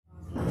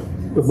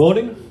Good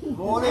morning. Good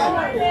morning.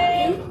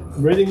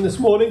 I'm reading this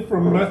morning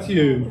from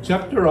Matthew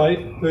chapter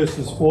 8,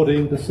 verses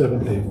 14 to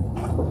 17.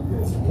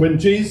 When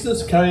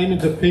Jesus came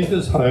into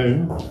Peter's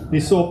home, he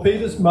saw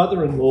Peter's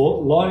mother-in-law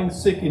lying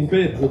sick in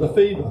bed with a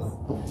fever.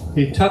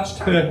 He touched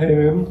her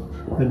hand,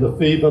 and the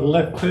fever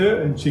left her,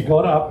 and she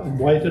got up and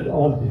waited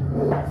on him.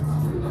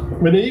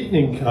 When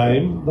evening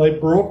came, they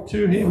brought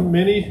to him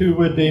many who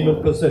were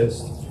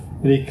demon-possessed,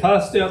 and he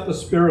cast out the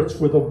spirits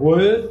with a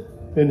word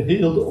and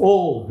healed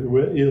all who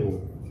were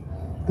ill.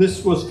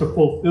 This was to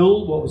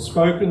fulfill what was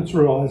spoken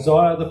through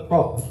Isaiah the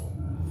prophet.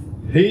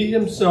 He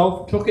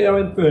himself took our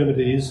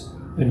infirmities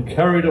and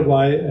carried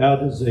away our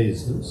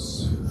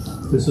diseases.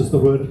 This is the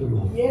word of the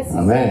Lord. Yes,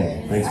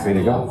 amen. Thanks be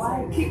to God.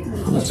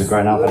 That's a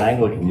grown up an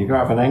Anglican. You grew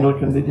up an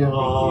Anglican, did you?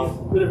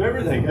 Bit of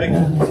everything,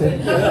 actually.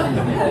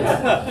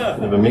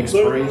 Bit of a mixed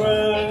breed.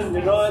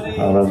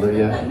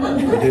 Hallelujah.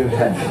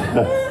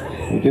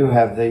 We do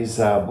have these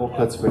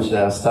booklets, which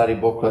are study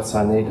booklets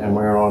I need, and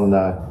we're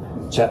on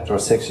chapter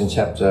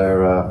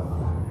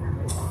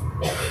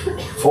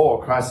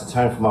 4, Christ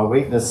atoned for my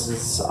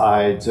weaknesses.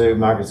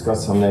 Margaret's got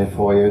some there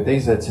for you.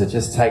 These are to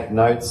just take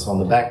notes on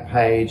the back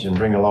page and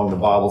bring along the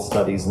Bible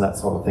studies and that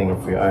sort of thing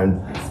for your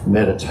own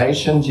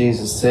meditation.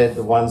 Jesus said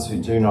the ones who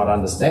do not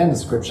understand the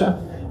scripture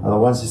are the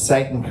ones who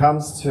Satan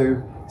comes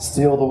to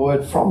steal the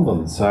word from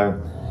them.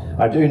 So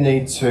I do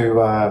need to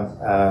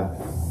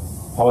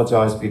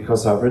apologise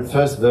because I've read the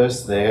first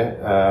verse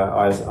there.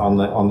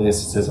 On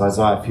this it says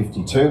Isaiah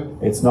 52.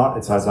 It's not,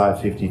 it's Isaiah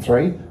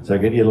 53. So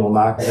get your little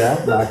markers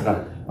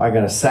out. I'm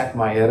going to sack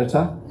my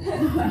editor.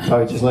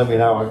 So just let me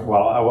know.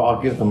 Well, I'll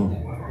give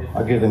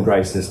them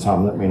grace this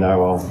time. Let me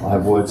know. I'll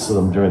have words to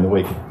them during the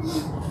week.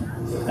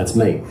 That's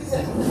me.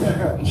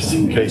 Just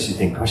in case you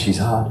think, gosh, she's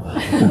hard.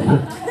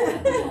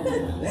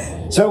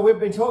 So we've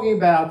been talking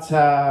about,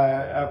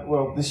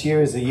 this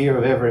year is a year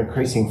of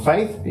ever-increasing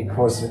faith,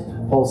 because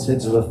Paul said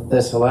to the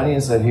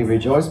Thessalonians that he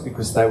rejoiced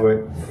because they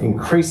were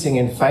increasing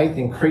in faith,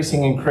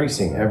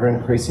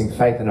 ever-increasing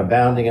faith and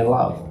abounding in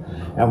love.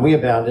 And we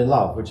abound in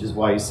love, which is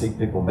why you see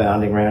people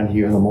bounding around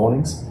here in the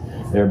mornings.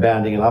 They're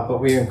abounding in love, but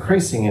we're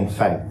increasing in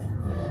faith.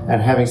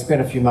 And having spent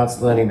a few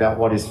months learning about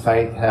what is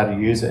faith, how to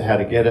use it, how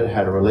to get it,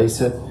 how to release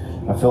it,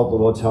 I felt the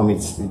Lord tell me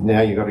now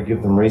you've got to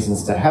give them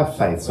reasons to have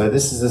faith. So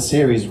this is a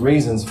series,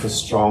 Reasons for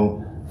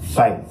Strong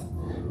Faith.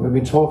 We've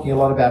been talking a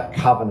lot about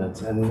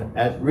covenant, and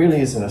it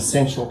really is an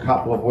essential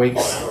couple of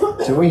weeks.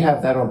 Do we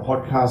have that on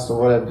podcast or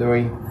whatever, do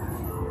we?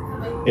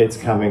 It's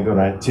coming, good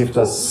night. Tiff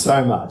does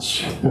so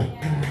much.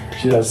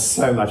 She does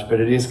so much, but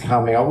it is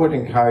coming. I would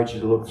encourage you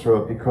to look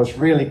through it, because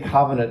really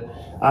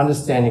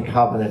understanding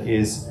covenant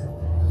is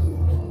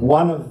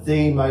one of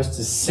the most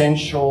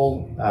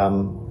essential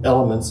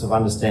elements of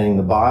understanding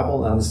the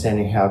Bible and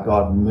understanding how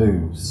God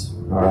moves,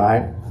 all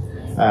right?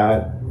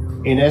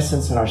 In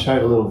essence, and I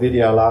showed a little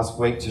video last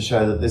week to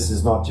show that this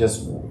is not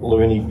just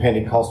loony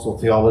Pentecostal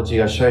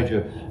theology. I showed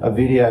you a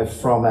video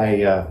from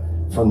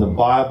the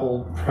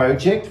Bible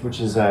Project, which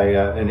is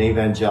an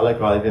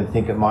evangelical, I even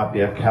think it might be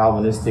a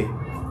Calvinistic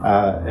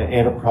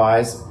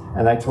enterprise,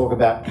 and they talk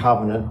about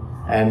covenant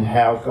and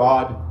how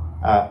God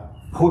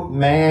put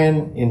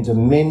man in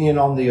dominion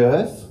on the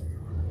earth,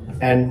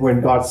 and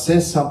when God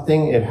says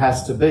something, it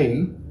has to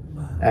be.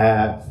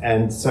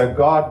 And so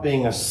God,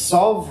 being a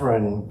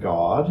sovereign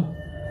God,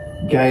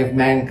 gave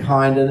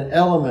mankind an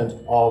element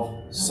of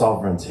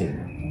sovereignty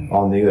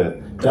on the earth.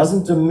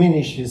 Doesn't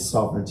diminish his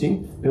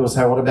sovereignty. People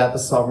say, what about the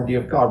sovereignty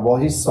of God? Well,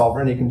 he's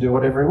sovereign, he can do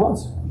whatever he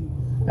wants.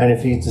 And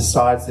if he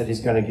decides that he's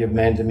going to give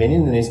man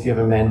dominion, then he's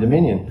given man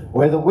dominion,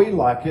 whether we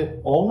like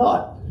it or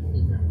not.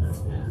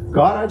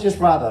 God, I'd just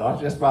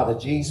rather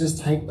Jesus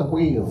take the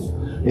wheel.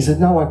 He said,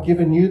 no, I've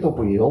given you the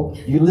wheel.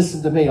 You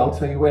listen to me, I'll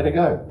tell you where to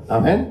go.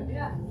 Amen?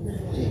 Yeah.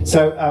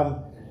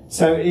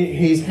 So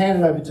he's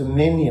handed over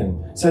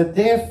dominion. So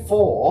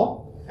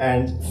therefore,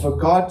 and for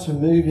God to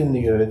move in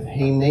the earth,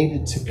 he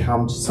needed to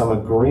come to some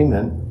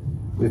agreement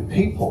with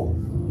people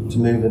to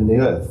move in the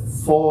earth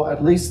for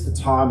at least the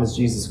time, as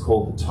Jesus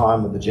called the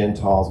time of the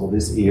Gentiles, or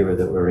this era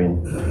that we're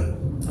in.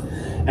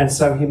 And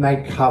so he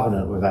made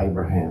covenant with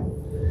Abraham.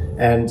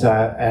 And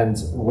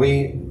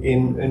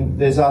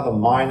there's other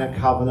minor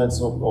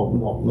covenants, or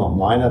not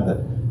minor,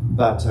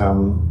 but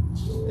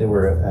there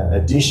were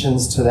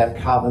additions to that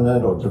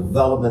covenant or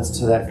developments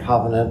to that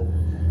covenant.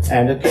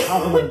 And a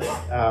covenant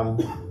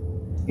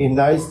in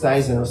those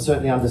days, and it was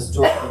certainly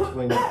understood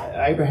between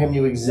Abraham,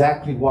 knew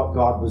exactly what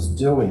God was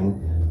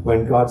doing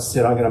when God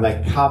said, I'm going to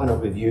make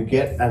covenant with you,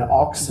 get an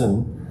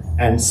oxen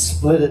and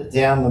split it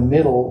down the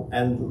middle,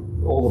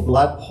 and all the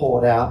blood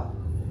poured out.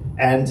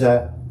 And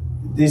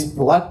these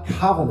blood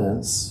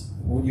covenants,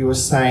 you were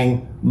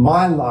saying,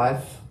 my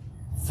life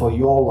for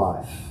your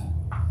life,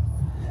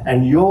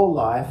 and your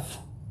life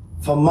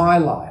for my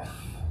life.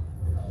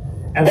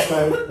 And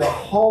so the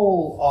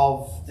whole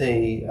of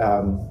the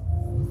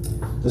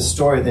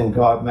story, then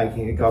God made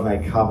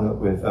covenant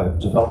with,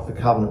 developed the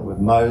covenant with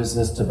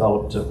Moses,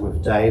 developed it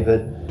with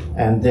David,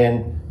 and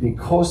then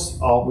because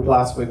of,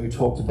 last week we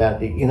talked about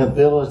the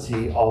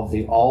inability of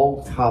the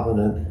old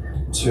covenant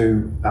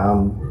to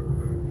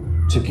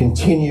to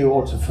continue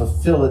or to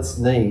fulfill its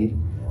need,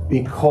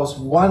 because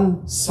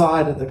one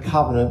side of the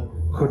covenant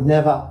could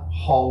never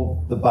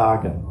hold the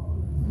bargain.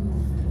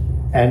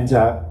 And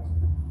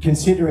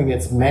considering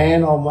it's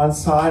man on one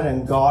side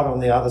and God on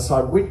the other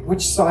side,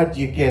 which side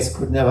do you guess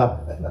could never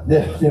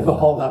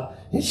hold up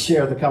his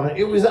share of the covenant?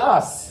 It was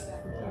us,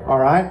 all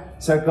right?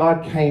 So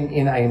God came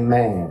in a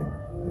man,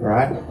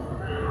 right?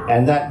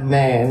 And that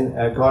man,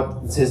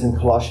 God says in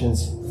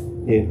Colossians,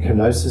 in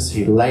kenosis,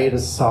 he laid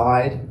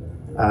aside.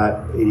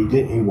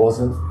 He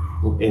wasn't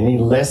any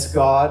less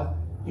God.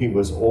 He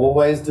was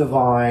always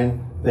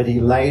divine, but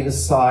he laid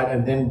aside,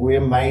 and then we're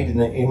made in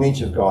the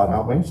image of God,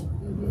 aren't we?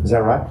 Is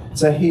that right?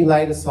 So he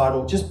laid aside,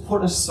 or just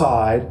put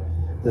aside,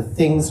 the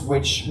things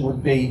which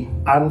would be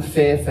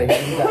unfair for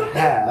him to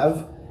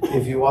have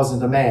if he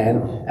wasn't a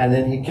man, and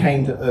then he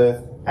came to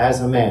earth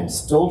as a man,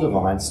 still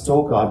divine,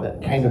 still God,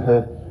 but came to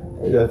earth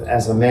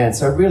as a man.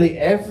 So really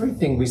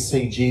everything we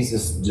see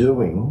Jesus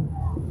doing,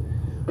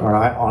 all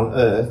right, on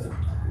earth,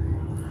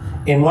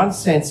 in one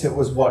sense, it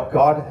was what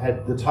God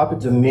had, the type of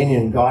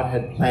dominion God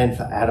had planned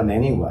for Adam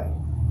anyway.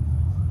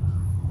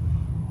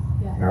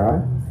 Yeah. All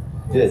right,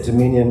 the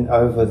dominion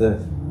over the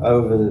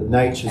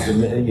nature,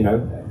 you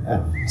know.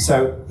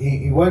 So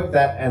he worked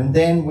that, and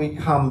then we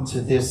come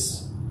to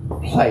this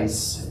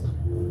place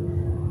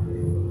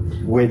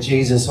where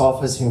Jesus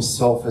offers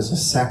himself as a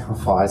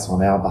sacrifice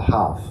on our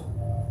behalf,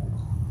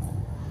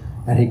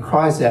 and he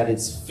cries out,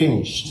 "It's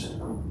finished."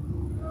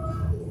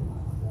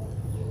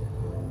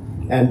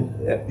 And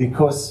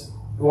because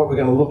what we're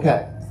going to look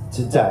at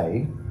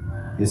today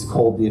is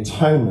called the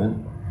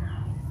atonement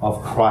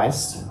of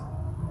Christ,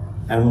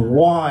 and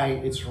why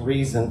it's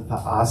reason for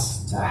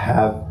us to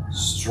have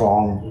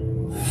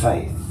strong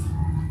faith.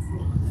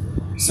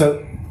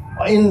 So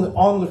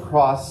on the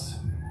cross,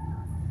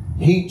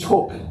 he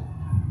took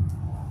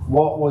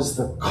what was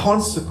the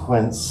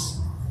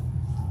consequence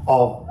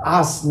of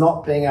us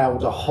not being able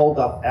to hold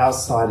up our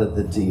side of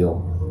the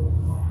deal,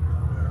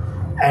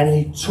 and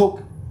he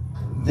took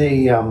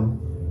the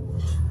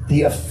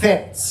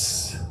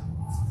effects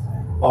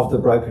of the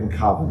broken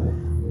covenant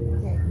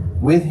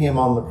with him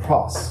on the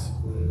cross,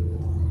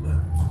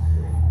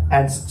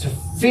 and to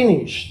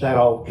finish that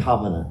old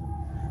covenant.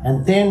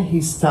 And then he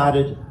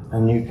started a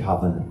new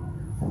covenant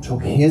and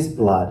took his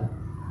blood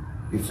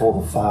before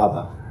the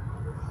Father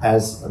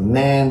as a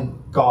man,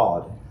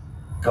 God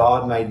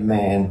made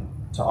man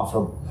to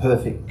offer a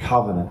perfect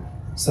covenant,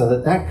 so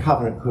that that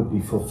covenant could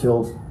be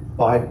fulfilled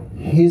by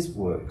his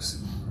works,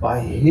 by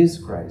his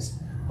grace,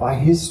 by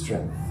his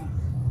strength.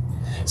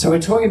 So we're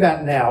talking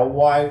about now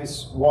why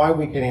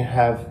we're going to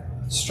have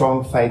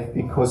strong faith,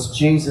 because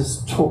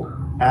Jesus took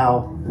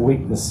our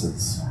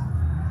weaknesses.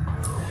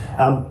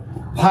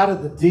 Part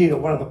of the deal,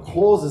 one of the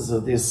clauses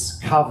of this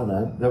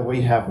covenant that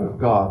we have with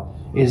God,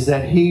 is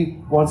that he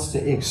wants to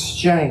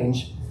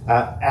exchange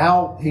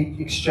he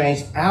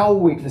exchanged our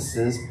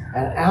weaknesses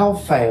and our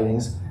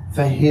failings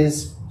for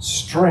his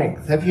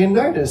strength. Have you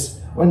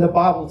noticed when the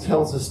Bible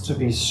tells us to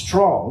be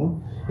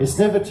strong, it's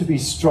never to be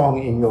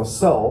strong in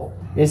yourself,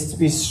 it's to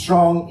be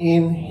strong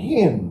in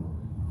him.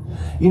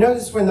 You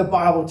notice when the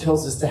Bible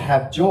tells us to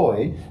have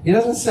joy, he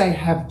doesn't say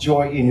have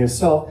joy in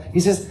yourself, he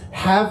says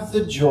have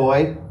the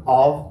joy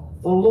of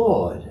the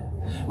Lord.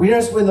 We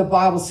notice when the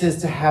Bible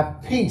says to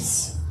have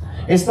peace,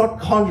 it's not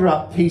conjure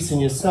up peace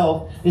in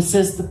yourself, it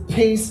says the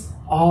peace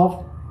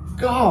of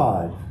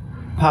God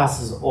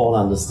passes all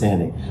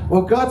understanding.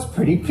 Well, God's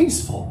pretty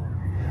peaceful.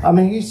 I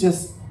mean, he's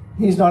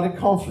not in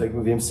conflict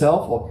with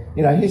himself, or,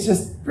 you know, he's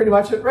just pretty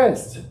much at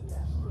rest.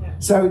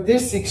 So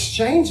this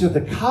exchange of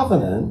the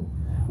covenant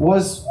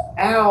was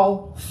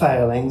our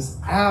failings,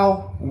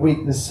 our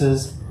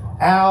weaknesses,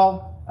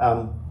 our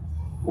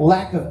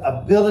lack of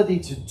ability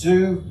to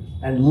do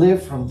and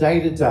live from day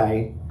to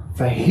day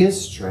for his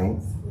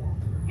strength,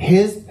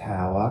 his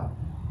power,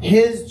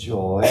 his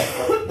joy,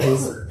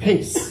 his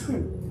peace.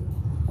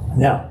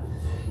 Now,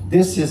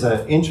 this is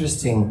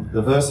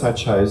the verse I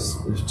chose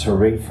to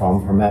read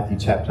from Matthew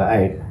chapter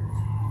 8.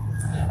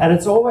 And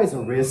it's always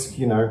a risk,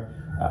 you know,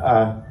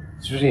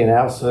 especially in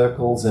our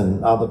circles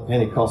and other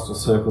Pentecostal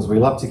circles, we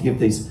love to give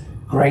these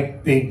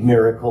great big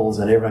miracles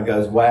and everyone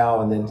goes, wow,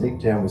 and then deep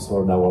down we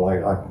sort of know, well, I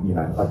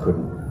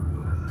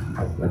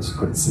just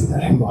couldn't see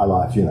that in my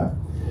life, you know.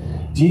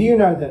 Do you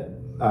know that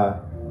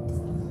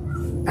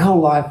our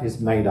life is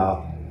made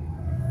up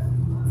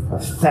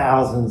of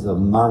thousands of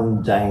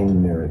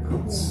mundane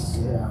miracles?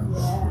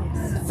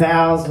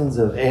 Thousands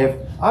of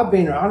I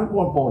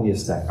was born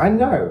yesterday. I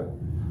know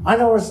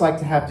what it's like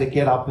to have to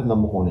get up in the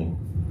morning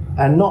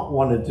and not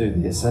want to do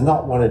this and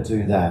not want to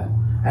do that,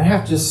 and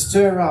have to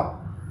stir up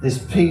this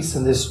peace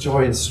and this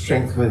joy and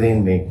strength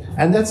within me.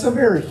 And that's a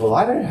miracle.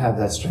 I don't have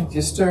that strength.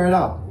 You stir it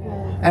up.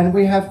 And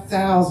we have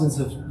thousands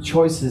of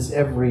choices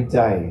every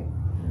day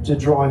to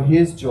draw on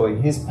his joy,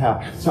 his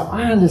power. So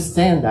I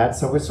understand that.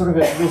 So we're sort of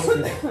at risk.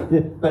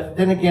 But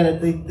then again,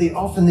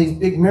 often these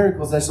big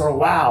miracles, they sort of,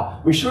 wow,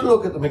 we should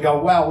look at them and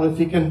go, wow, well, if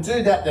he can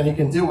do that, then he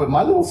can deal with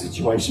my little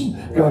situation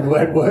going to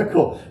work,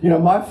 or, you know,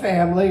 my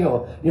family,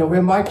 or, you know,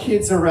 where my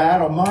kids are at,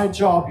 or my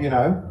job, you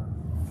know.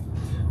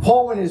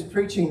 Paul, when he was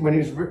preaching, when he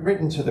was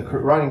writing to the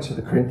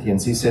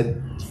Corinthians, he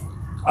said,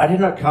 I did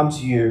not come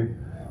to you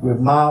with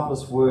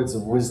marvelous words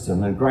of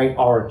wisdom and great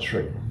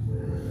oratory.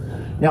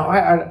 Now,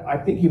 I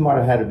think he might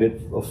have had a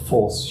bit of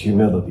false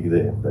humility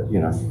there, but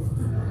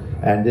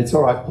and it's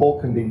all right. Paul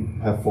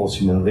can have false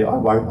humility. I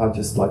won't. I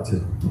just like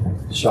to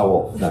show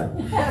off. No,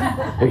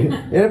 he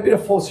had a bit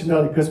of false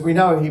humility because we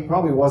know he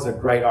probably was a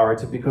great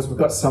orator because we've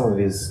got some of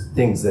his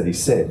things that he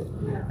said,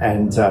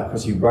 and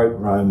because he wrote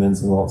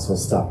Romans and lots of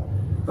stuff.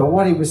 But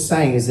what he was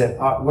saying is that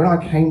when I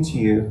came to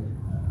you,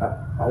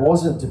 I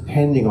wasn't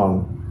depending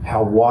on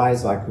how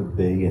wise I could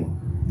be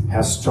and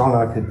how strong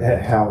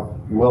how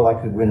well I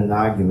could win an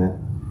argument.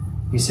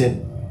 He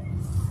said,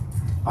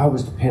 I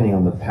was depending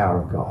on the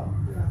power of God.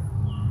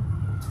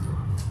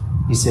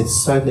 He said,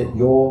 so that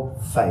your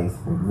faith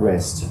would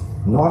rest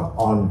not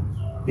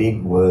on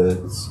big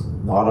words,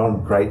 not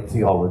on great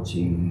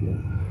theology,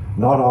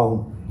 not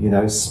on,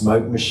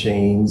 smoke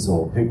machines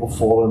or people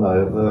falling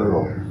over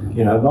or,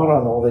 not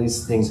on all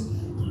these things,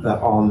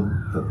 but on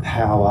the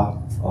power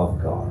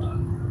of God.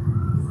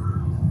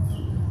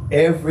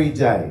 Every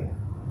day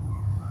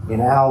in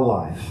our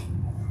life,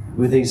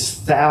 with these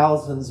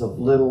thousands of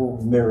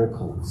little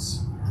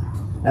miracles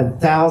and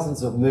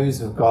thousands of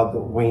moves of God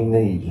that we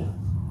need,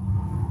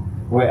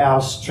 where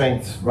our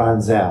strength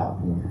runs out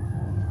and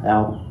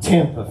our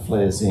temper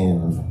flares in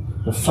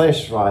and the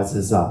flesh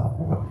rises up,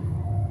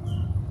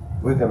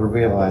 we've got to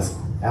realize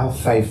our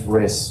faith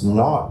rests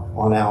not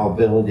on our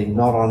ability,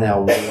 not on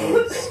our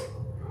words,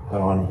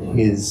 but on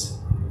His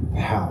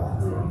power.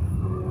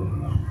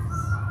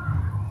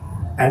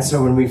 And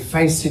so when we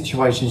face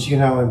situations,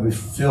 when we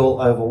feel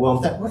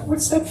overwhelmed,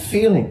 what's that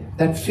feeling?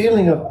 That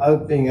feeling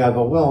of being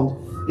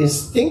overwhelmed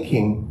is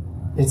thinking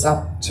it's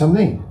up to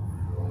me,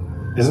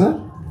 isn't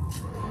it?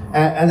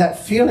 And that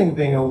feeling of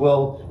being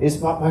overwhelmed is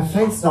my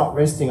faith's not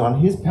resting on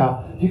His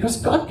power because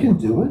God can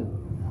do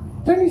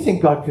it. Don't you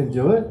think God can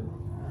do it?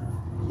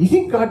 You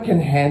think God can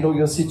handle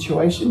your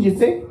situation? You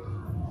think?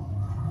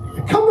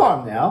 Come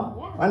on now.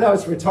 I know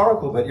it's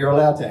rhetorical, but you're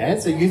allowed to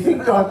answer. You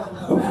think God,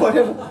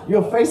 whatever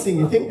you're facing,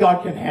 you think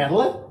God can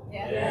handle it?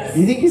 Yes.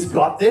 You think He's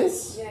got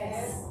this?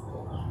 Yes.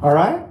 All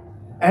right?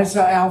 And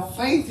so our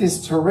faith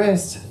is to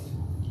rest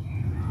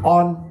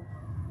on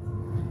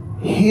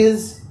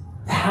His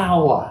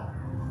power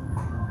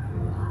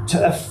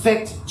to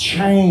effect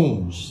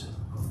change,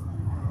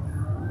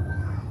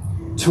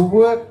 to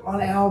work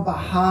on our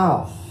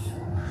behalf.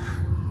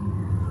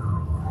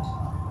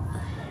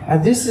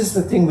 And this is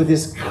the thing with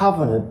this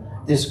covenant,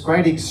 this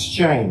great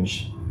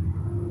exchange,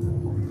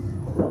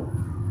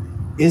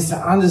 is to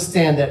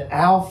understand that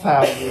our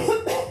failures,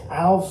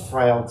 our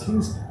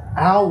frailties,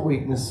 our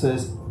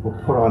weaknesses were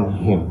put on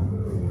Him.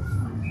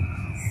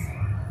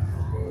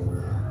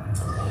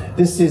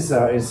 This is,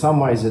 in some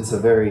ways, it's a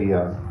very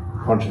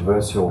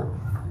controversial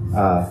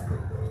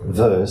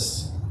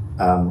verse.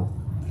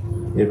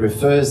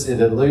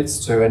 It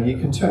alludes to, and you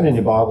can turn in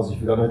your Bibles if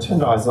you've got to, turn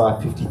to Isaiah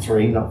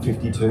 53, not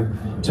 52,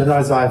 turn to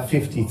Isaiah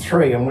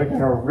 53, and we're going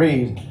to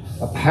read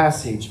a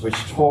passage which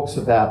talks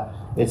about,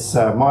 it's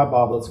my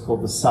Bible, it's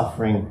called the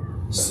Suffering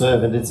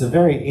Servant. It's a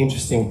very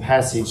interesting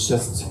passage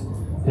just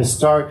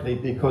historically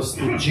because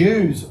the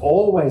Jews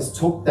always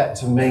took that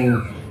to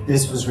mean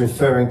this was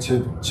referring to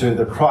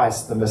the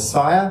Christ, the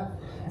Messiah.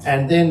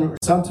 And then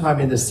sometime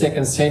in the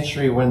 2nd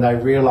century when they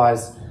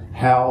realized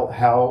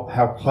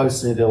how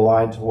closely it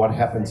aligned to what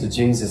happened to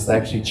Jesus, they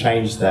actually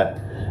changed that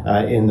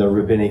in the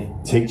rabbinic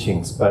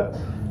teachings. But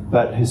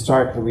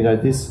historically we know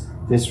this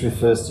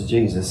refers to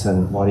Jesus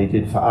and what He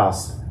did for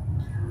us.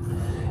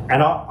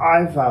 And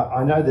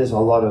I know there's a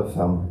lot of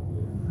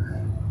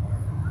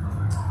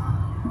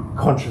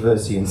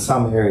controversy in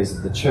some areas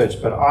of the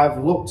church, but I've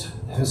looked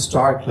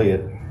historically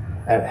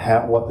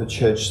at what the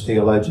church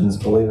theologians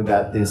believe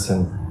about this,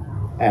 and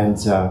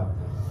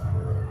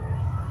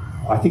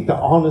I think the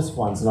honest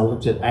ones, and I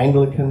looked at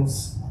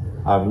Anglicans,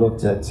 I've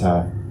looked at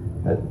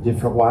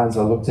different ones,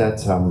 I looked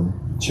at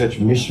Church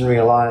Missionary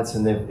Alliance,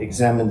 and they've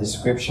examined the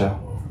scripture.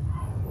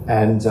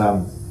 And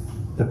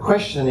the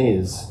question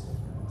is,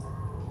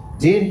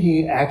 did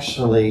He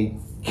actually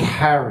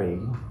carry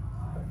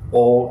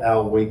all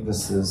our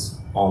weaknesses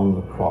on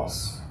the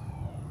cross?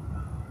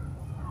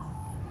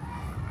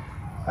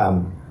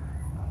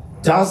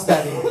 Does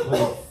that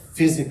include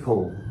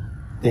physical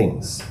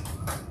things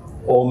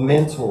or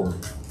mental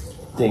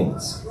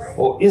things?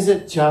 Or is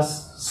it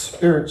just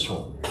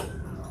spiritual?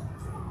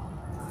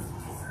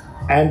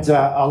 And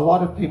a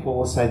lot of people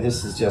will say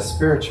this is just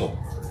spiritual.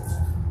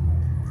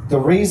 The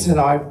reason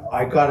I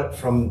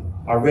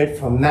read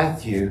from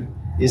Matthew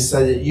is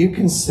so that you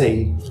can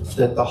see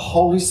that the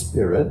Holy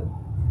Spirit,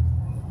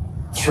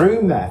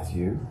 through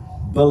Matthew,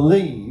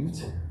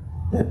 believed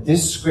that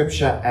this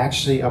scripture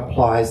actually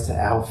applies to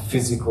our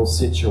physical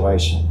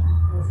situation.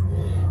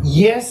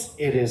 Yes,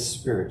 it is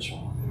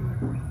spiritual.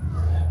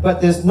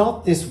 But there's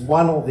not this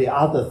one or the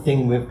other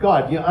thing with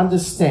God. You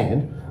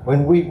understand,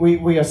 when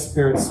we are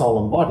spirit,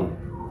 soul, and body.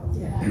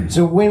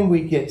 So when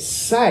we get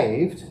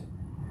saved,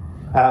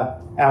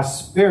 our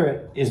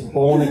spirit is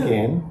born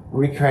again,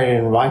 recreated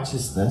in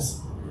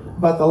righteousness,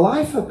 But the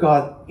life of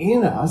God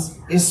in us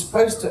is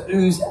supposed to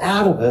ooze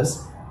out of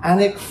us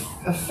and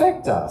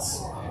affect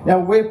us. Now,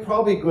 we're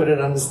probably good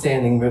at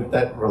understanding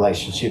that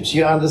relationships.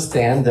 You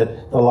understand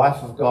that the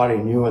life of God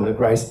in you and the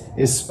grace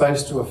is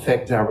supposed to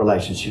affect our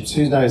relationships.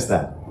 Who knows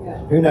that? Yeah.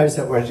 Who knows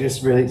that we're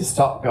just really to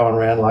stop going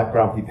around like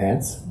grumpy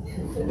pants,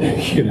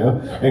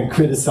 and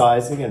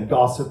criticizing and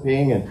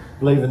gossiping and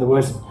believing the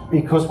worst?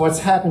 Because what's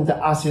happened to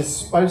us is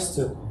supposed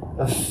to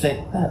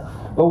affect that.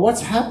 But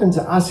what's happened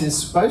to us is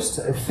supposed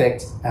to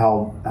affect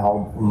our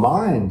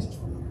mind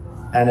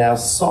and our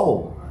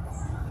soul.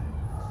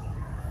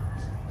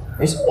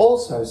 It's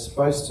also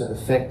supposed to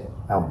affect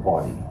our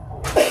body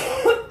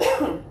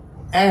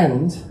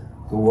and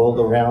the world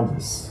around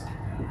us.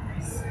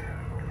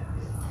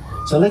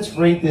 So let's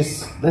read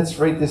this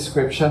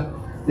scripture.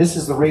 This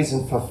is the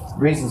reasons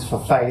for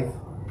faith,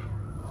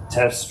 to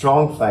have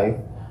strong faith,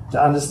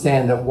 to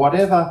understand that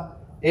whatever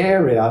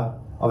area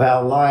of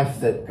our life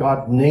that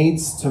God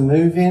needs to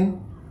move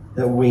in,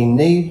 that we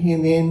need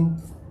him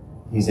in,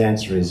 his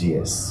answer is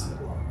yes.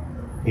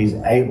 He's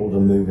able to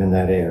move in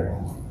that area.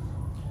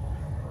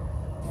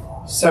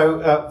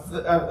 So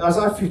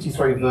Isaiah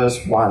 53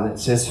 verse 1, it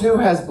says, "Who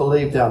has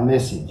believed our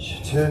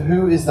message? To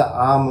who is the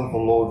arm of the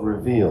Lord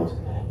revealed?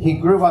 He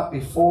grew up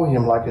before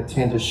him like a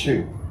tender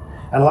shoot,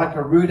 and like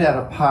a root out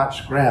of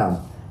parched ground.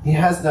 He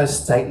has no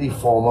stately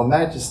form or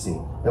majesty,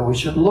 that we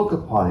should look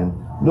upon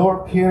him, nor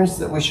appearance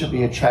that we should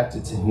be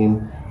attracted to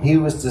him. He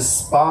was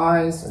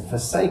despised and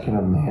forsaken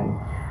of men,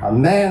 a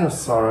man of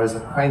sorrows,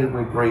 acquainted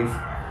with grief,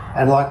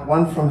 and like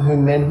one from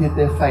whom men hid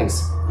their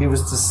face. He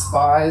was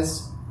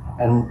despised,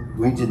 and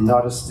we did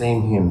not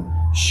esteem him.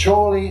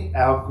 Surely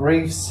our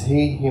griefs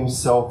he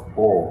himself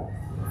bore.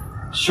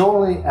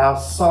 Surely our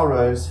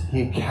sorrows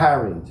he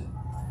carried.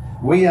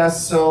 We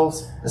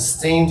ourselves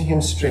esteemed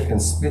him stricken,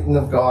 smitten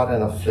of God,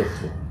 and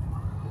afflicted.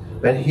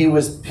 But he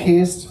was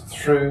pierced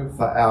through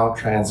for our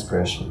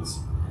transgressions.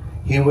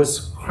 He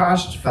was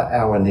crushed for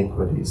our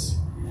iniquities.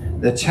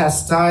 The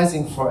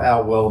chastising for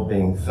our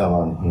well-being fell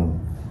on him,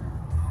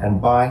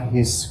 and by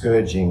his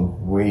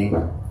scourging we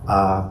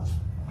are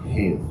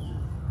healed."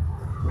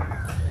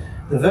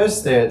 The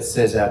verse there, it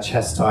says our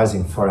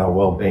chastising for our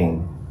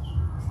well-being.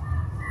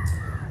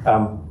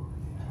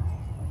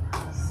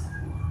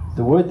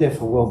 The word there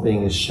for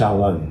well-being is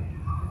shalom.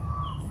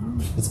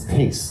 It's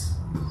peace.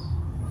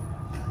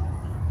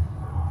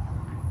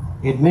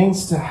 It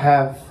means to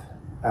have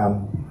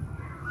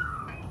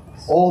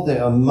all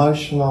the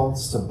emotional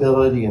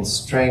stability and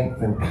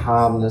strength and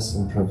calmness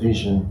and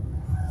provision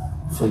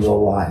for your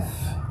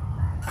life.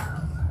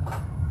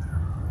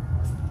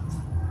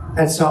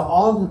 And so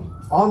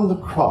on the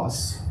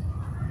cross,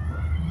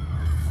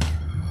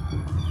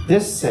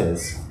 this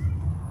says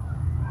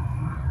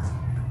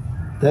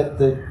that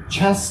the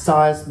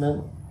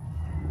chastisement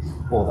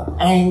or the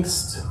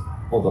angst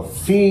or the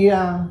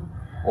fear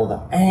or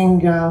the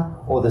anger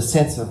or the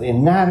sense of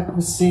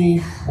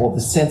inadequacy or the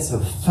sense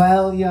of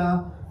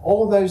failure,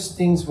 all those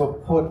things were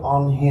put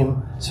on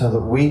him so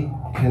that we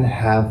can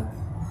have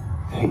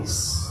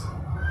peace.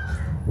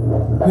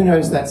 Who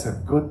knows that's a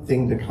good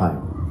thing to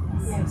claim?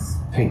 Yes.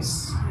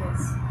 Peace.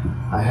 Yes.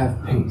 I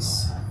have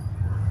peace.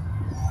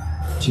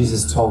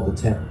 Jesus told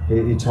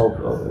he told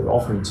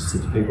offering to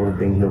the people who had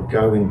been healed,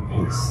 go in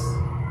peace.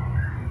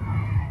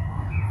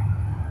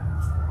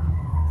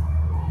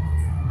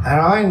 And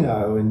I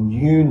know, and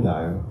you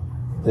know,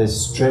 there's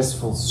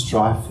stressful,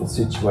 strifeful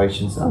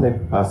situations, aren't there,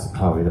 Pastor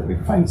Chloe, that we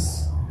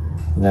face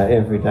in our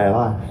everyday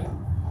life.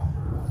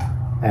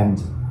 And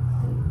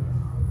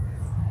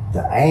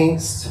the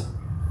angst,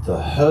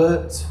 the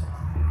hurt,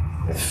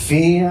 the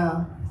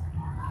fear,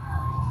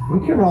 we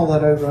can roll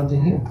that over onto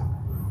him.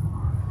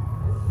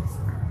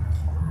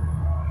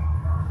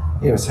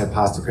 You know, say,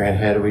 Pastor Grant,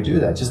 how do we do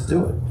that? Just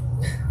do it.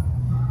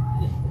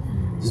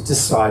 Just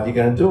decide you're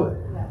going to do it.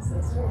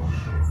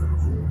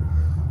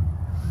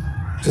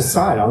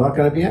 Decide, I'm not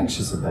going to be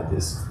anxious about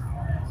this.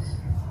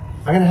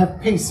 I'm going to have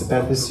peace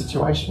about this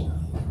situation.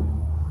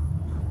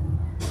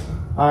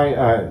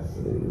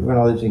 When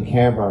I lived in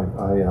Canberra,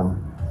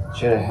 I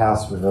shared a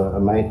house with a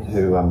mate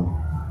who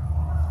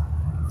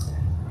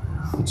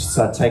he just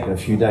started taking a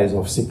few days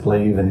off sick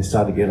leave, and he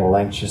started getting all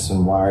anxious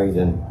and worried,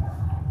 and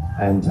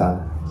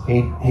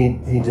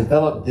he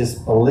developed this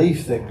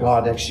belief that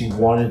God actually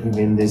wanted him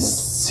in this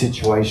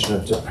situation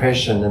of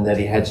depression, and that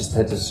he had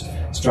to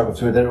struggle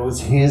through, that it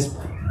was his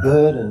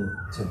burden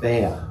to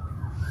bear.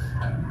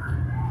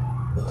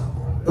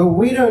 But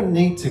we don't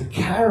need to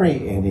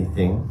carry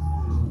anything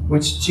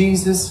which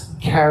Jesus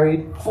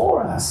carried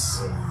for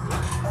us.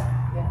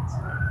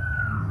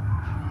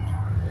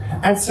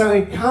 And so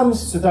it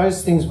comes to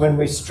those things when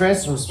we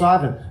stress and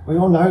strive, and we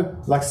all know,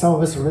 like some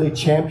of us are really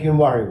champion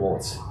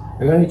worrywarts.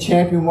 Are there any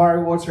champion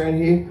worrywarts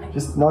around here?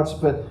 Just not,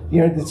 but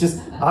you know, it's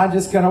just, I'm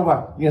just going to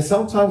worry. You know,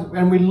 sometimes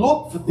when we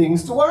look for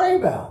things to worry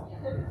about,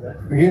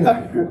 you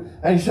know,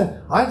 and he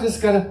said, I'm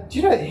just going to, do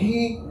you know,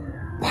 he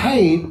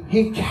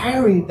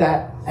carried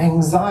that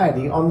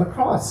anxiety on the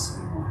cross.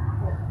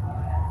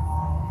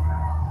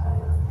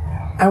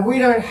 And we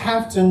don't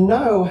have to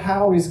know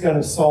how he's going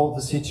to solve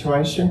the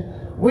situation.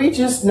 We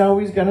just know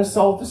he's going to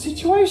solve the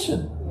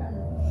situation.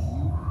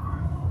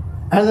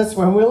 And that's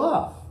when we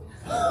laugh.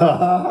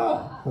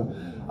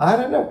 I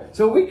don't know.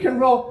 So we can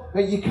roll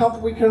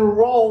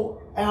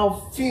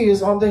our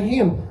fears onto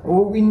him.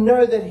 Well, we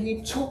know that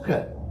he took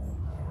it.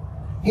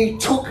 He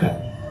took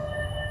it.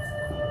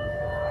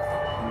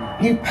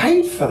 He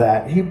paid for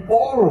that. He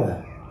bore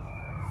it.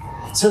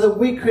 So that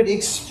we could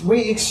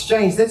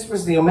exchange. This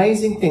was the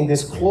amazing thing.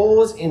 This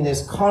clause in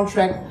this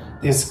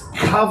contract, this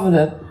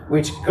covenant,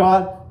 which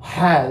God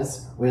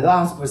has with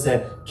us, was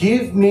that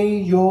give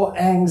me your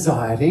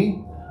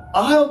anxiety,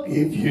 I'll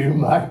give you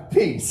my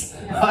peace.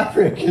 I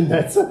reckon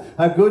that's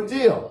a good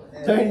deal.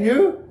 Don't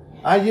you?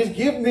 You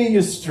give me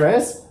your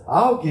stress,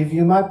 I'll give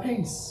you my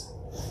peace.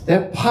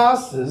 That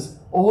passes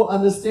all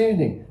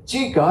understanding.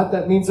 Gee, God,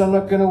 that means I'm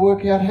not going to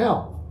work out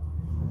how.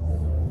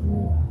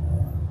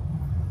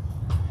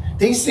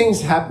 These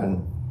things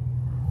happen.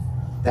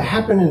 They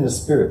happen in the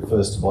Spirit,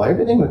 first of all.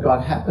 Everything with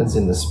God happens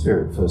in the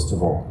Spirit, first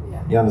of all.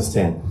 You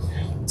understand?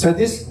 So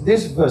this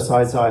verse,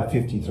 Isaiah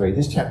 53,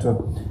 this chapter,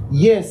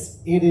 yes,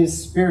 it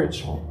is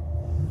spiritual.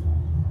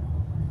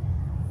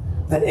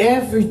 But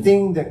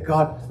everything that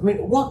God, I mean,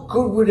 what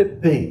good would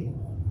it be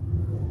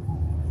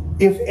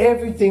if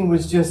everything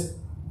was just,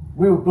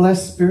 we were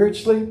blessed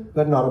spiritually,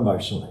 but not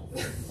emotionally?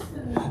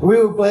 We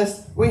were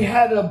blessed, we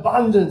had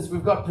abundance,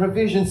 we've got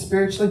provision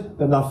spiritually,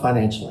 but not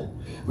financially.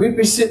 We'd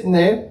be sitting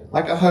there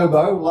like a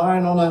hobo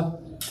lying on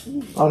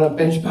a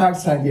bench park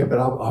saying, yeah, but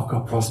I've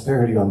got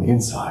prosperity on the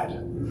inside.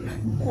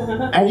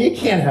 And you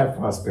can have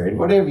prosperity,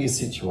 whatever your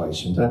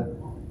situation.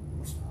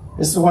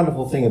 This is the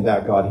wonderful thing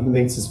about God. He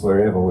meets us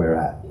wherever we're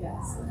at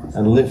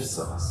and lifts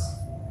us.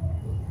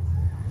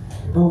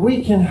 But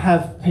we can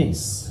have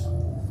peace.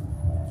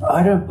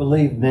 I don't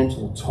believe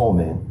mental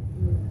torment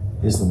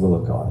is the will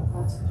of God.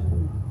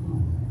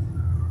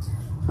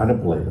 I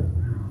don't believe it.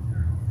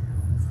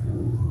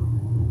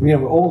 You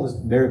know, all the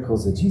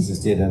miracles that Jesus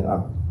did, and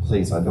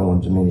please, I don't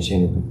want to diminish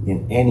anything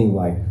in any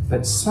way,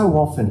 but so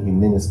often he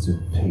ministered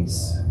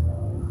peace.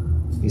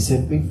 He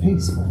said, be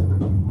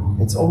peaceful.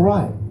 It's all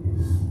right.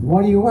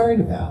 What are you worried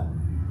about?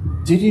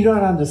 Did you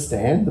not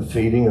understand the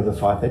feeding of the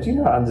 5,000? Did you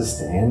not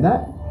understand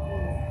that?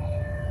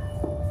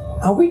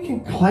 And we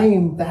can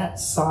claim that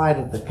side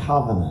of the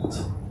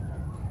covenant.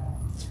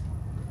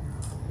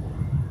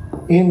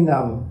 In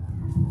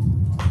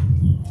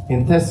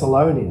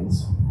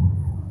Thessalonians,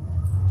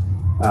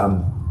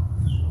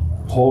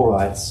 Paul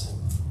writes,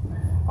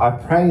 I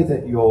pray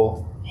that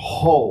your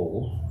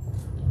whole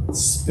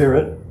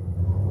spirit,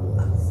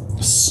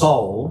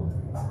 soul,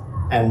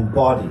 and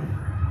body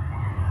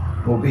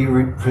will be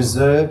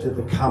preserved at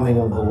the coming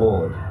of the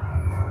Lord.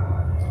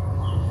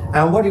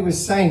 And what he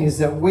was saying is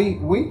that we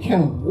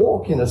can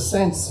walk in a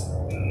sense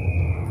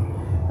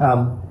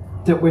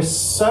that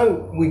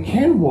we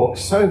can walk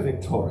so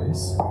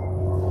victorious.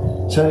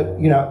 So,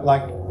 you know,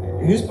 like,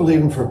 who's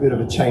believing for a bit of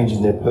a change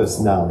in their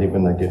personality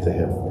when they get to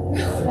heaven?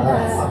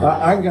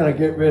 I'm going to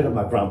get rid of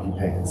my grumpy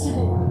pants.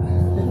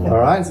 All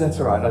right? That's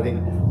all right. I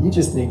think you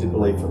just need to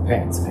believe for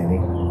pants, Penny.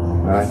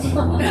 All right?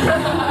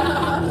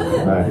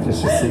 All right,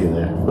 just to see you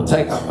there. We'll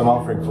take up an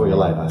offering for you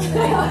later.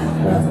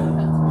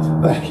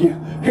 But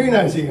who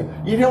knows you?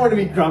 You don't want to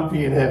be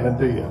grumpy in heaven,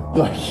 do you?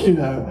 Like, you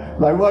know,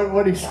 like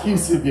what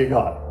excuse have you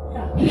got?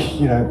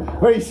 You know,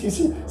 what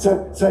excuse?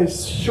 So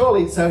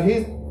surely,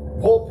 here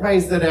Paul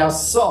prays that our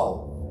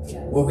soul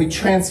will be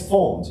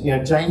transformed. You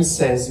know, James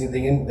says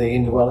the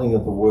indwelling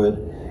of the word,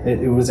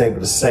 it was able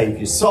to save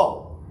your soul.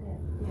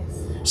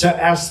 So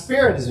our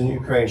spirit is a new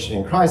creation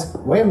in Christ.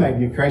 We're made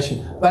new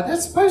creation, but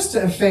that's supposed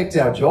to affect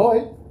our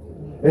joy.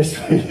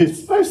 It's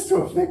supposed to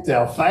affect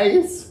our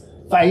face,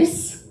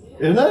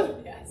 isn't it?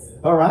 Yes.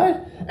 All right?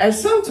 And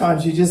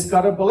sometimes you just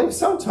got to believe.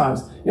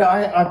 Sometimes, you know,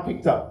 I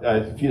picked up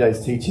a few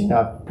days teaching.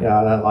 I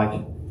don't like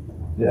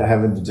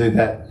having to do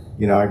that.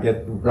 You know, I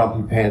get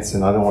grumpy pants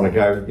and I don't want to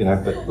go, you know,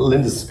 but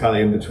Linda's kind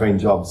of in between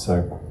jobs,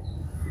 so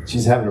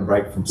she's having a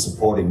break from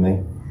supporting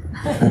me.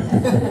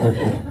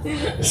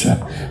 So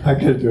I got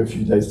to do a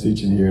few days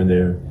teaching here and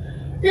there.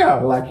 Yeah,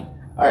 like,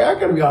 I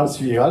got to be honest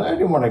with you, I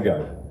didn't want to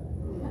go.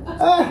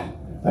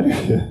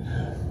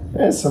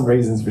 There's some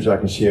reasons which I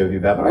can share with you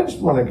about, but I just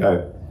want to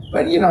go.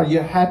 But, you know, you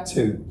had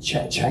to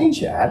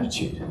change your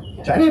attitude.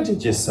 You don't have to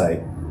just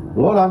say,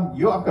 Lord, I've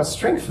got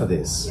strength for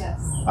this.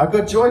 Yes. I've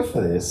got joy for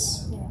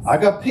this. Yes. I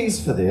got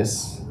peace for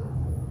this.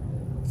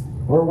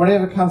 Or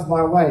whatever comes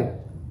my way.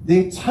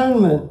 The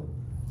atonement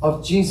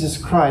of Jesus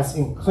Christ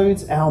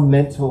includes our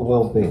mental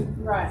well-being.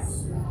 Right.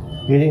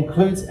 It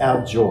includes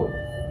our joy.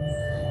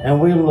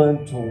 And we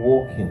learn to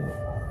walk in it.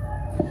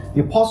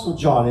 The Apostle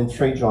John in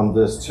 3 John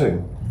verse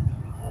 2,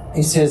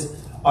 he says,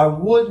 I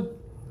would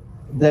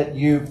that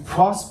you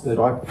prospered,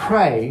 I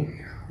pray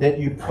that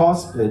you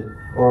prospered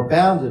or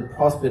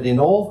prospered in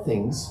all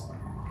things,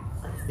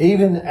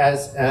 even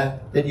as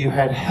that you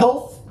had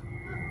health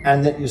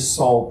and that your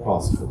soul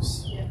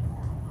prospers.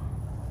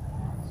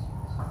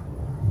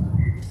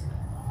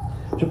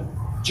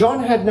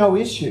 John had no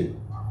issue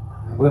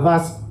with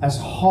us as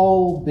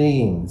whole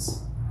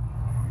beings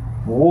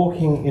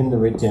walking in the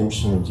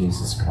redemption of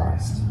Jesus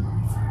Christ.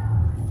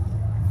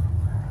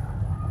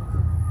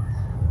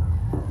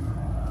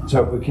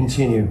 So we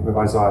continue with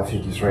Isaiah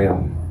 53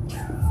 on.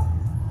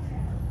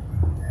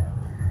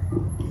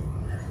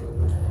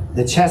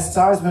 The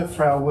chastisement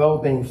for our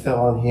well-being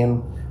fell on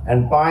him,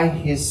 and by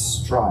his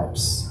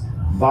stripes,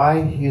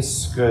 by his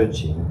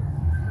scourging,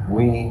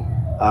 we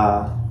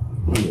are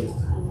healed.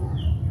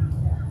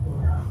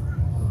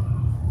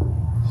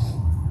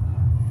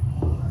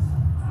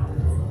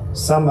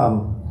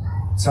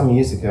 Some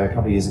years ago, a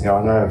couple of years ago,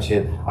 I know I've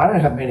shared, I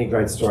don't have many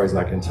great stories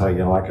I can tell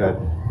you. Like I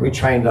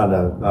trained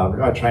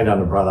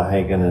under Brother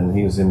Hagen, and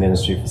he was in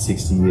ministry for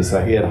 60 years,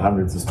 so he had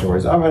hundreds of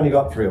stories. I've only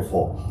got 3 or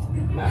 4.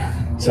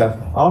 So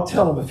I'll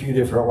tell them a few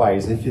different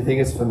ways. If you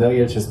think it's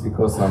familiar, just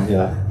because I'm,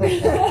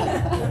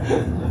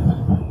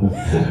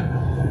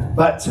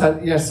 But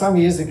some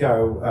years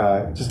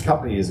ago, just a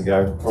couple of years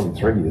ago, probably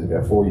 3 years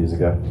ago, 4 years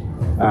ago,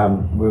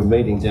 we were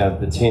meeting down at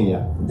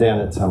Botania, down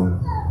at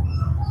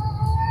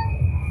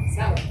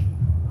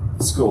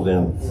school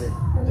down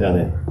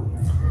there.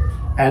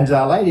 And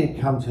a lady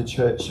had come to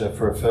church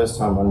for her first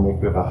time one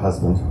week with her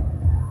husband.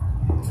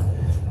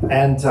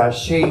 And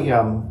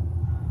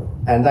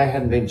and they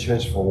hadn't been to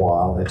church for a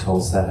while. They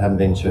told us they hadn't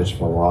been to church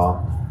for a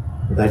while.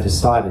 But they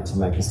decided to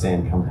make a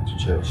stand, come to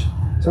church.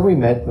 So we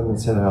met them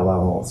and said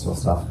hello and all that sort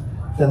of stuff.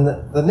 Then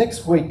the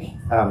next week,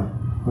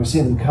 we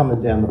see them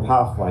coming down the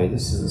pathway.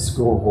 This is a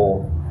school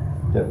hall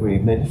that we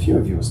met. A few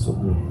of you were still,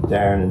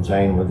 Darren and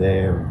Jane were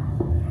there.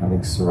 I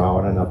think Sarah,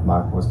 I don't know if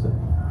Mark was, but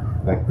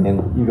back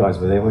then you guys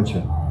were there, weren't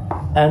you?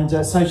 And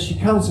so she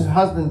comes to her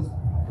husband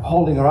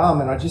holding her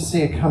arm, and I just see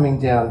her coming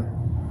down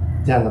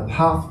the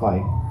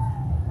pathway,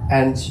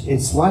 and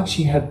it's like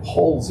she had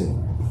palsy,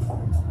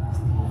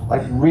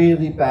 like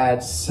really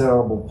bad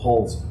cerebral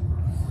palsy.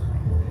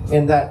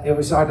 In that it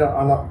was,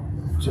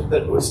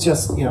 it was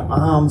just,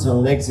 arms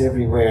and legs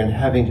everywhere and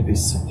having to be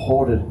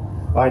supported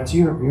by, do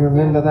you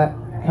remember that?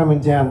 Coming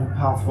down the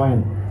pathway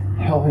and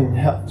help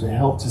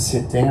to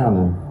sit down.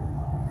 And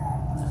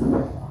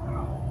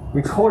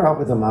we caught up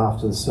with them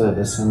after the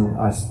service, and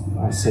I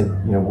said,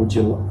 would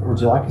you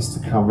like us to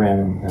come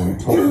around and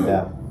talk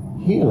about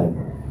healing?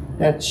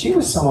 Now, she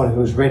was someone who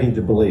was ready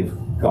to believe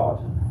God,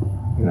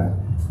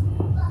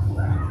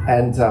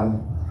 And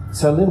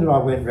so Linda and I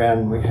went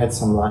round and we had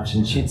some lunch,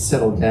 and she'd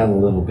settled down a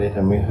little bit,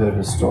 and we heard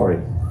her story.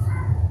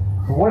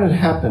 But what had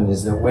happened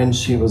is that when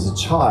she was a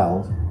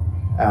child,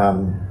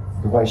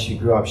 the way she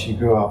grew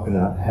up in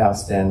a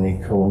house down near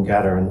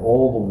Coolangatta, and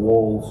all the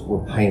walls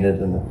were painted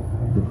and the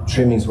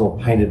trimmings were all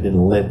painted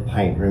in lead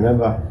paint.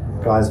 Remember,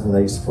 guys, when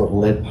they used to put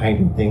lead paint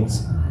in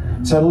things?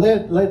 So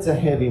lead's a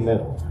heavy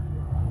metal.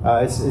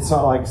 It's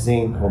not like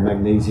zinc or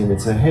magnesium,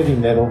 it's a heavy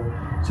metal.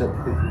 So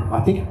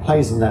I think it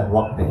plays in that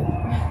rock band.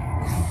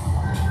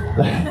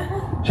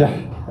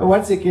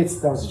 Once it gets,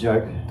 that was a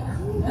joke.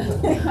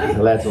 You're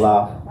allowed to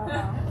laugh.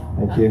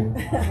 Thank you.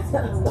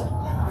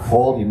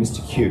 Paul, you missed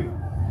a cue.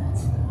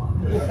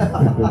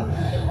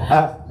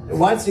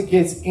 Once it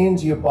gets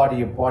into your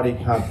body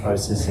can't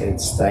process it, it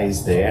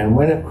stays there. And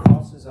when it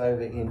crosses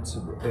over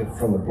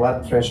from the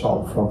blood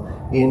threshold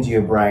into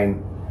your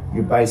brain,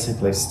 you're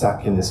basically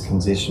stuck in this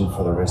condition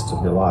for the rest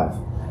of your life.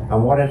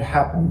 And what had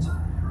happened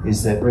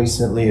is that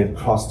recently it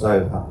crossed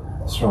over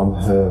from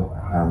her,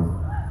 I'm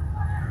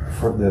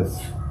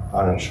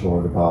not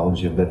sure the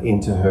biology of it,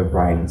 into her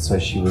brain. And so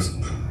she was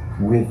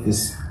with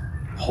this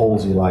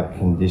palsy-like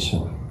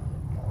condition.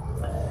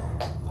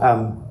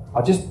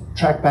 I'll just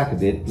track back a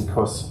bit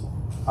because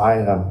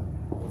a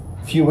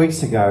few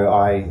weeks ago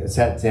I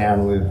sat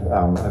down with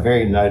a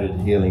very noted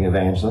healing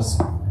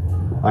evangelist.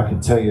 I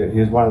could tell you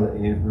he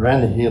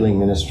ran the healing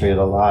ministry at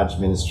a large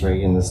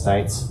ministry in the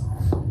States,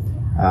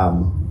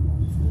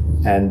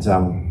 and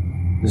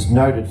was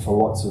noted for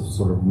lots of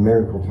sort of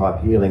miracle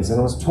type healings. And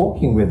I was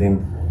talking with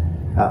him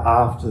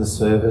after the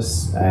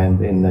service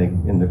and in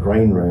the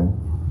green room,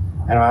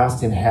 and I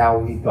asked him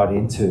how he got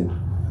into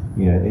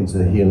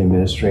the healing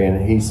ministry,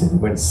 and he said he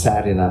went and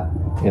sat in a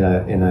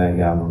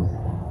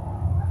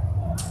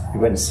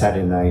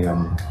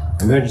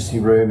emergency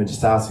room and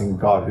just asking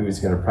God who he's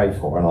going to pray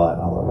for and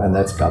all that. And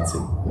that's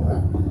gutsy.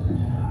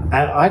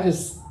 And I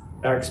just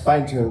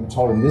explained to him,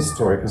 told him this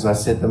story, because I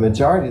said the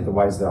majority of the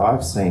ways that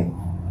I've seen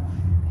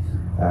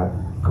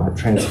God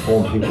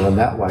transform people in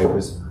that way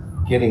was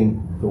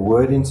getting the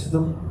word into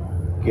them,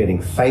 getting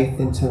faith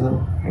into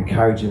them,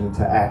 encouraging them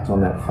to act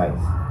on that faith.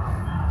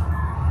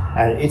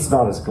 And it's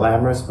not as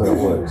glamorous, but it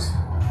works.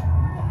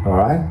 All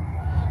right?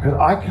 Because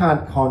I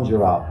can't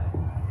conjure up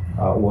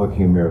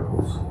working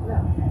miracles.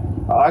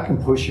 I can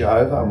push you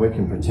over and we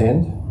can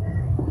pretend,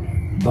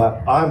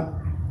 but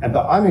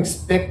I'm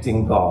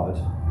expecting God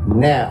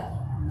now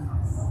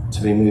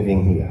to be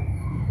moving here.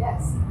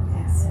 Yes.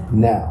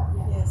 Now.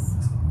 Yes.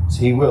 So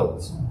He will.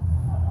 Yes.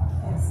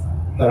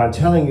 But I'm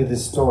telling you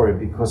this story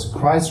because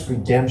Christ's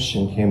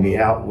redemption can be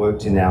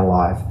outworked in our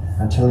life.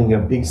 I'm telling you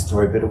a big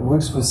story, but it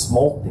works with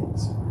small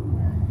things.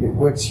 It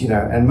works,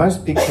 and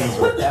most big things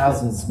are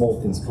 1,000 small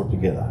things put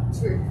together.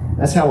 True.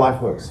 That's how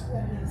life works,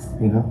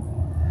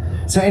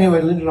 So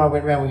anyway, Linda and I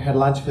went around, we had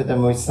lunch with them,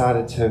 and we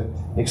started to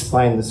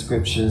explain the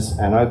scriptures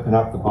and open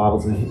up the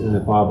Bible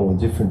and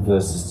different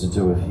verses to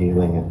do with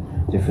healing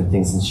and different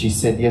things. And she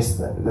said,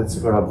 yes, that's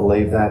good, I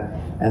believe that.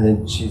 And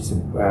then she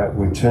said,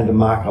 we turned to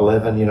Mark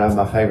 11, you know,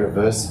 my favourite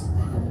verse,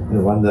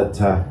 the one that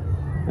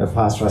the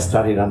pastor I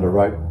studied under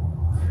wrote.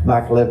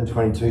 Mark 11,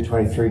 22,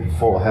 23 to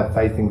 4, have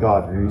faith in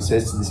God, who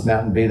says to this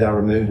mountain, be thou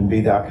removed and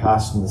be thou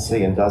cast in the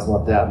sea, and does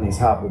not doubt in his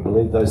heart, but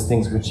believe those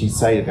things which he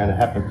say are going to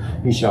happen,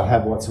 he shall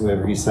have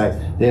whatsoever he say.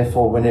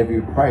 Therefore, whenever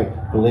you pray,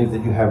 believe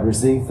that you have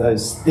received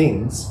those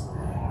things,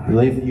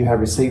 believe that you have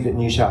received it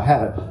and you shall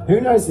have it.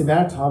 Who knows the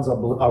amount of times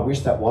I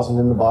wish that wasn't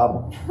in the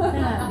Bible?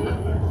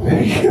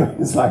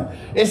 It's like,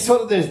 it's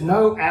sort of, there's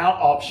no out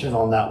option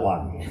on that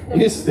one.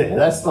 Is there?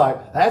 That's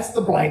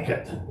the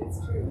blanket.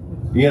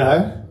 You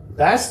know?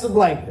 That's the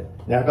blanket.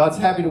 Now, God's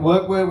happy to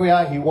work where we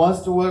are. He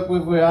wants to work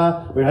where we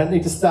are. We don't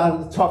need to start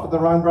at the top of the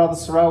rung, Brother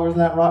Sorrell, isn't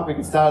that right? We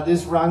can start at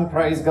this rung,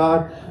 praise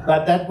God.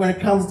 But that, when it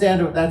comes down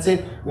to it, that's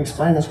it. We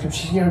explain the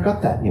scripture. Yeah, I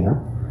got that, you know.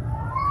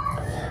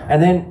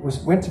 And then we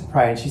went to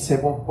pray, and she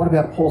said, well, what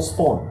about Paul's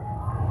thorn?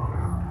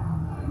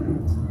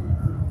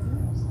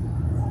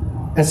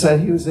 And so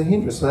he was a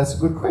hindrance. So that's a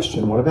good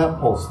question. What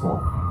about Paul's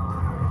thorn?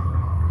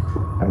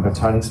 I haven't got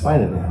time to explain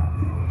it now.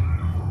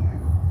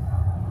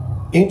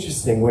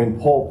 Interesting, when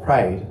Paul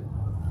prayed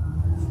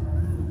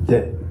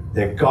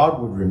that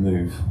God would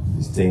remove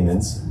his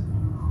demons,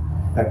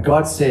 that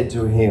God said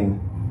to him,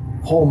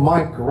 Paul,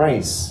 my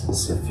grace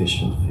is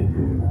sufficient for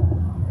you.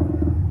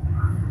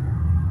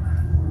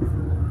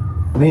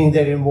 Meaning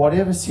that in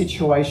whatever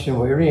situation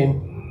we're in,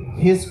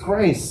 his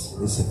grace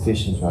is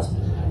sufficient for us.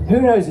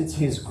 Who knows it's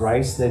his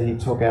grace that he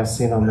took our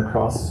sin on the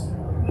cross?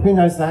 Who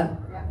knows that?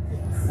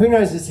 Who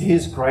knows it's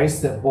his grace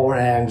that bore our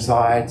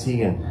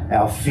anxiety and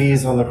our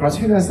fears on the cross?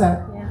 Who knows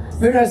that? Yeah.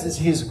 Who knows it's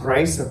his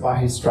grace that by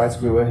his stripes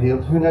we were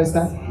healed? Who knows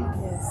that?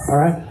 Yes. All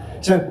right?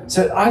 So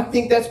I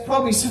think that's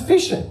probably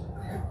sufficient.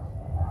 Yeah.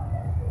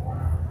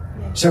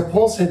 So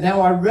Paul said, now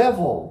I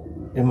revel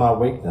in my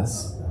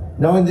weakness,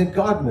 knowing that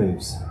God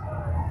moves.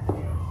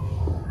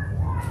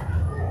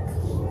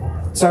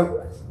 So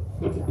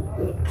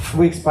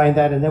we explained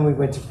that, and then we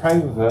went to pray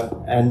with her,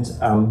 and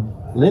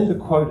Linda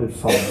quoted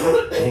from,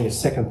 I think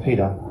it's 2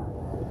 Peter,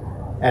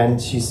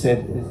 and she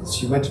said,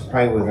 she went to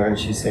pray with her, and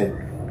she said,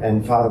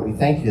 and Father, we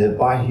thank you that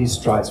by his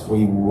stripes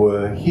we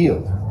were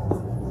healed.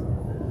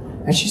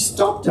 And she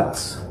stopped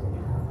us.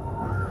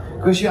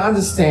 Because you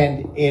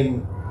understand,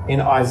 in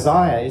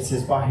Isaiah, it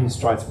says, by his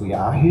stripes we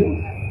are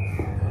healed.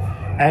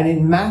 And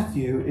in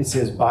Matthew, it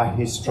says, by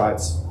his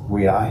stripes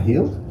we are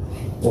healed.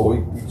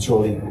 Or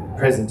surely,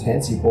 present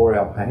tense, he bore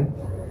our pain.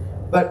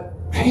 But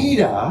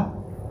Peter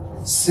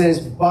says,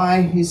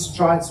 by his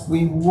stripes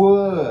we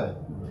were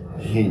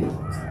healed.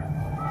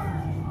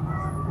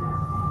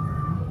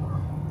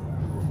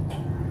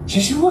 She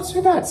said, what's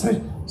with that?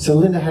 So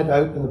Linda had to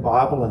open the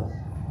Bible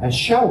and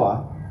show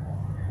her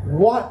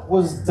what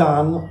was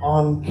done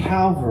on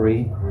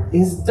Calvary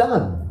is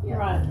done. Yeah.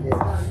 Right.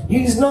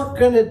 He's not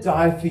going to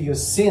die for your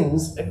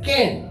sins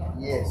again.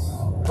 Yes.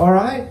 All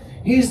right?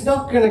 He's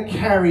not going to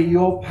carry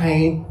your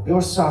pain,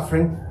 your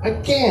suffering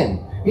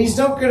again. He's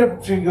not going to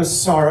bring your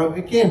sorrow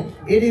again.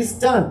 It is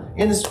done.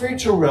 In the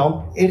spiritual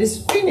realm, it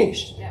is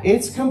finished.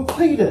 It's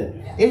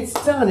completed. It's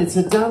done. It's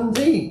a done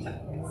deed.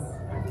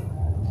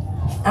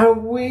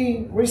 And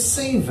we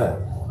receive it.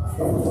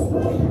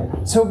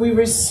 So we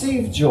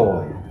receive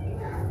joy.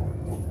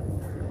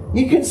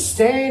 You can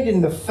stand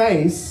in the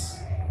face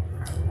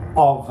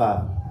of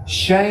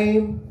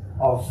shame,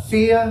 of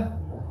fear,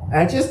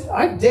 and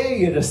I dare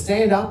you to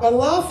stand up and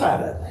laugh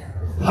at it.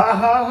 Ha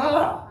ha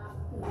ha.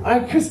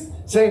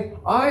 Say,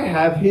 I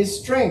have his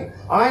strength.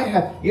 I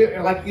have, you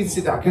can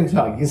sit there, I can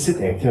tell, you can sit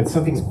there,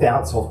 some things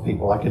bounce off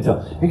people, I can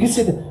tell. You can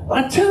sit there,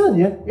 I'm telling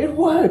you, it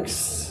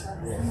works.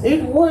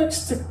 It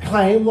works to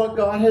claim what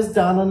God has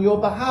done on your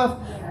behalf.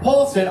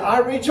 Paul said, I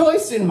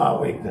rejoice in my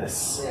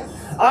weakness.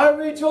 I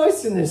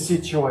rejoice in this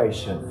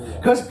situation.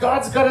 Because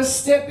God's got to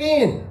step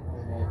in.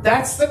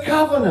 That's the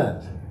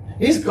covenant.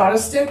 He's got to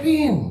step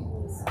in.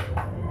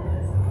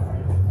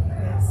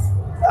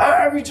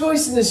 I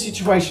rejoice in this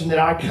situation that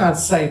I can't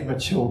save my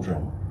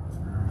children.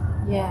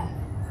 Yeah.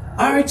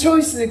 I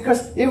rejoice in it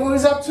because if it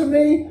was up to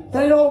me,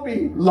 they'd all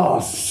be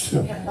lost.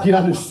 You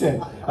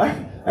understand?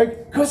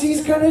 Because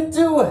he's going to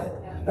do it.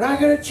 And I've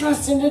got to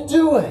trust him to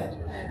do it.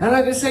 And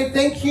I've got to say,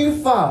 thank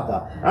you,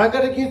 Father. And I've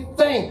got to give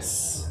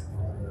thanks.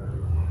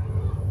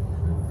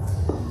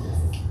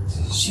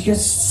 She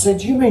said,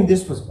 do you mean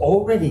this was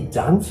already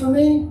done for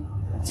me?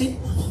 See,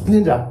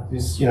 Linda,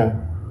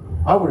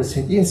 I would have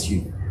said, yes,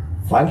 you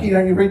flunky,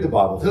 don't you read the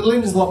Bible?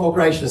 Linda's a lot more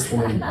gracious than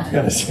me. You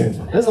understand?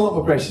 There's a lot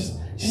more gracious.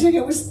 She said,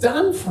 it was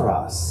done for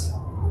us.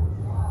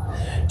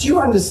 Do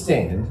you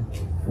understand,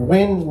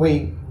 when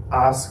we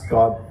ask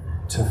God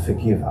to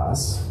forgive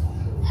us,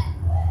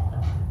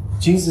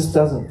 Jesus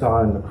doesn't die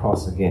on the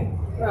cross again.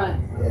 Right.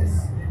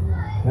 Yes.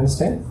 You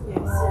understand?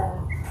 Yes.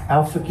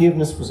 Our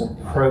forgiveness was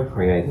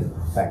appropriated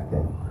back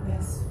then.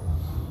 Yes.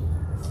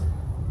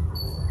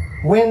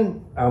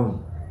 When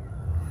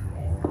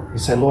You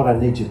say, Lord, I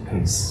need your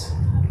peace.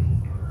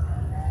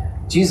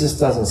 Jesus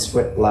doesn't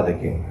sweat blood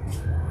again.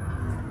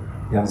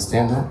 You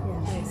understand that?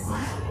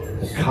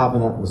 The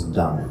covenant was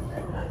done.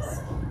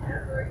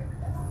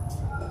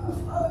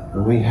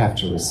 And we have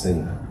to receive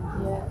it.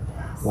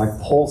 Like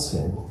Paul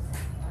said,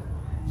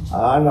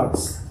 I'm not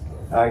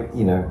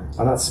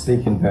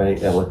speaking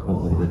very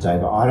eloquently today,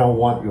 but I don't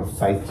want your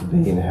faith to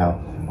be in hell.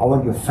 I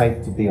want your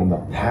faith to be on the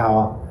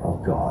power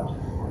of God.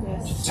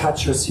 To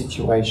touch your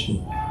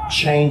situation,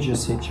 change your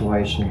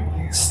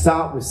situation.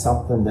 Start with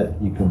something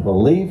that you can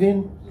believe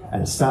in,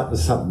 and start with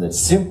something that's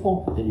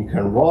simple, that you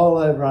can roll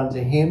over unto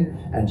Him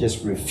and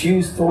just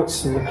refuse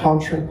thoughts to the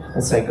contrary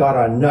and say, God,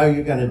 I know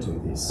you're going to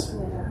do this.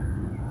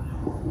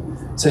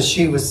 So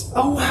she was,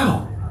 oh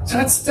wow, so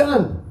it's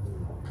done.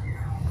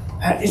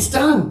 It's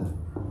done.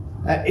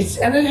 And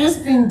it has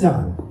been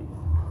done.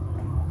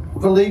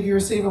 Believe you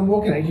receive and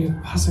walk in it. You,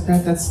 Pastor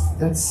Grant,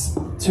 that's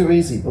too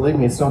easy. Believe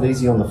me, it's not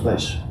easy on the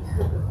flesh.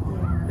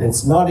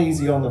 It's not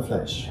easy on the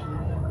flesh.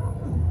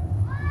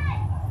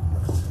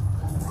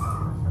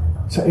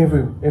 So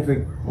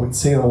we'd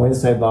see on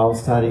Wednesday Bible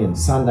study and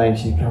Sunday, and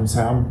she'd come and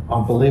say,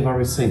 I believe I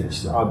receive it.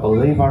 She said, I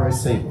believe I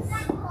receive it.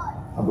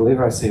 I believe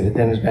I receive it.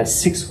 Then about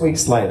 6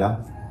 weeks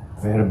later,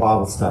 we had a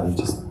Bible study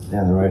just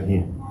down the road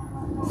here.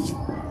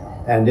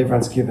 And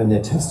everyone's given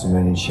their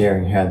testimony and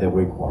sharing how their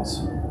week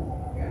was.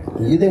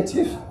 Are you there,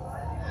 Tiff?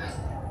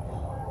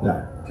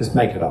 No, just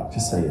make it up.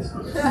 Just say yes.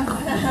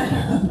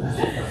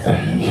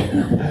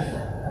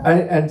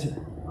 and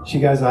she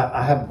goes,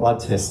 I have blood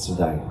tests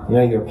today. You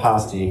know, you're a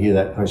pastor, you hear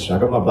that question. I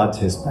got my blood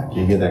test back.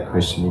 You hear that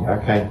question. You go,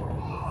 okay,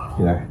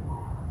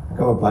 I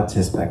got my blood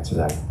test back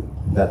today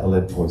about the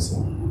lead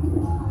poisoning.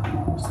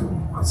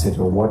 I said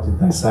to her, what did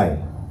they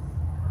say?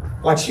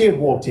 Like she had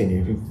walked in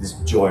here with this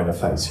joy on her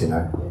face, She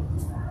said,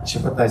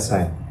 what did they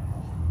say?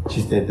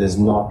 She said, there's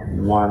not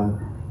one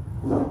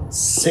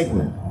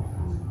segment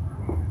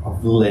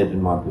of lead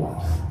in my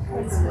blood.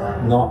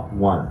 Not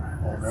one.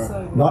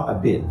 Not a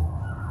bit.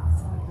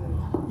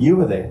 You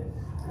were there.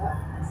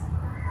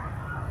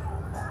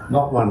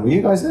 Not one. Were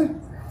you guys there?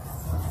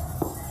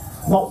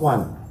 Not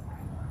one.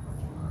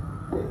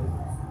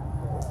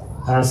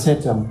 And I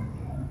said to him,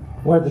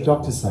 what did the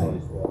doctor say?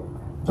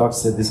 The doctor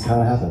said, this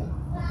can't happen.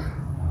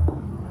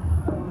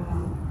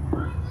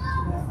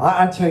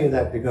 I tell you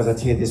that because I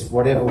tell you this,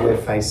 whatever we're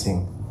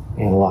facing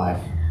in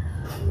life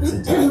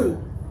today,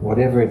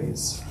 whatever it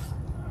is,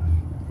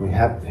 we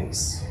have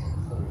peace.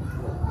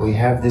 We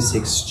have this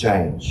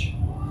exchange.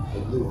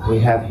 We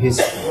have His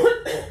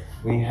strength.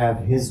 We have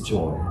His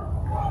joy.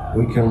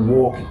 We can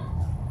walk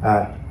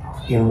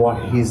in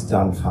what He's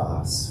done for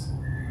us.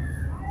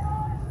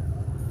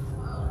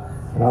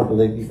 And I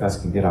believe you guys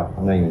can get up.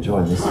 I know you're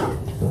enjoying this.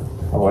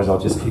 Otherwise, I'll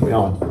just keep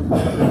going.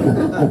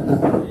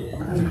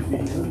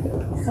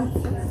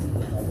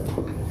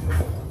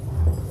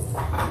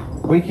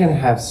 We can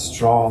have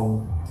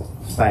strong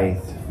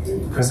faith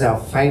because our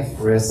faith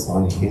rests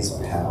on His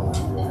power.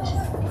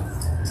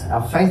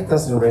 Our faith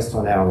doesn't rest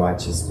on our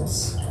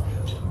righteousness.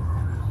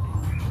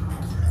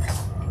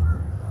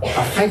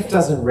 Our faith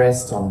doesn't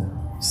rest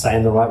on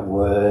saying the right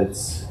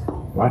words,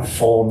 right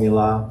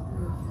formula.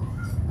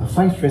 Our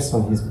faith rests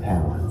on His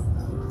power.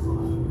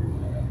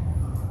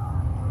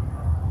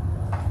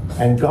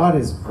 And God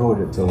is good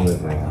at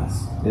delivering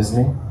us,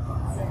 isn't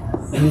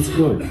He? He's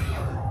good.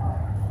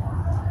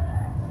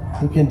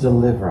 He can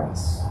deliver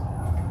us.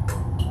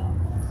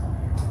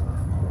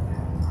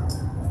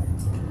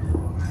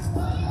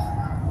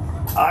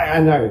 I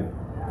know,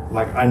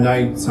 I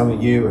know some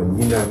of you and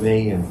you know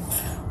me, and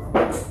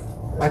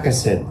like I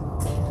said,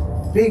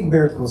 big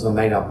miracles are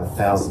made up of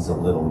thousands of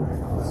little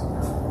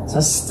miracles. So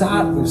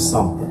start with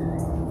something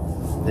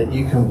that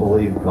you can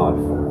believe God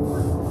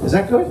for. Is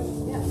that good?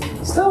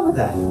 Yeah. Start with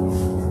that.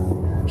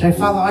 Okay,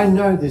 Father, I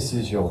know this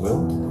is your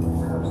will.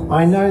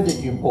 I know that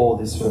you bore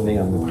this for me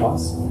on the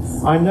cross.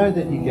 I know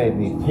that you gave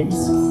me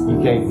peace. You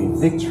gave me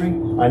victory.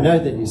 I know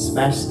that you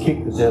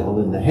kicked the devil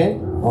in the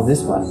head on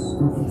this one.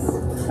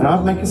 And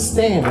I make a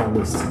stand on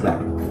this today.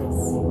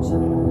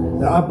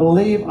 That I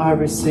believe I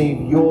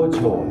receive your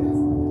joy.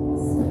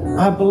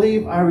 I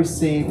believe I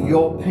receive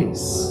your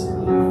peace.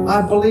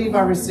 I believe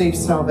I receive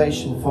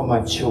salvation for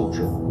my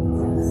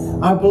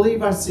children. I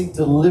believe I seek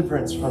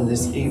deliverance from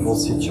this evil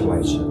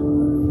situation.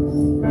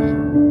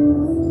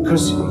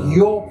 Because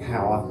your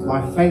power,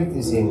 my faith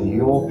is in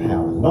your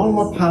power. Not in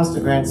what Pastor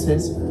Grant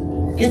says.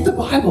 Get the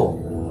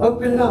Bible,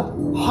 open it up,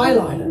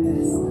 highlight it,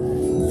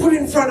 put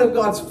it in front of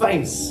God's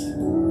face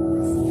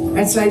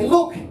and say,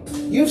 look,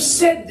 you've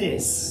said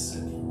this.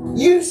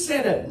 You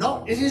said it.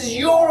 It is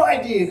your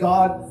idea,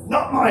 God,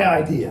 not my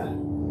idea.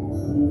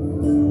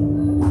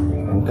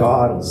 And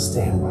God will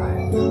stand by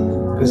it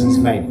because He's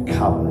made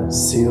covenant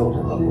sealed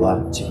in the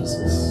blood of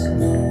Jesus.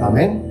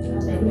 Amen.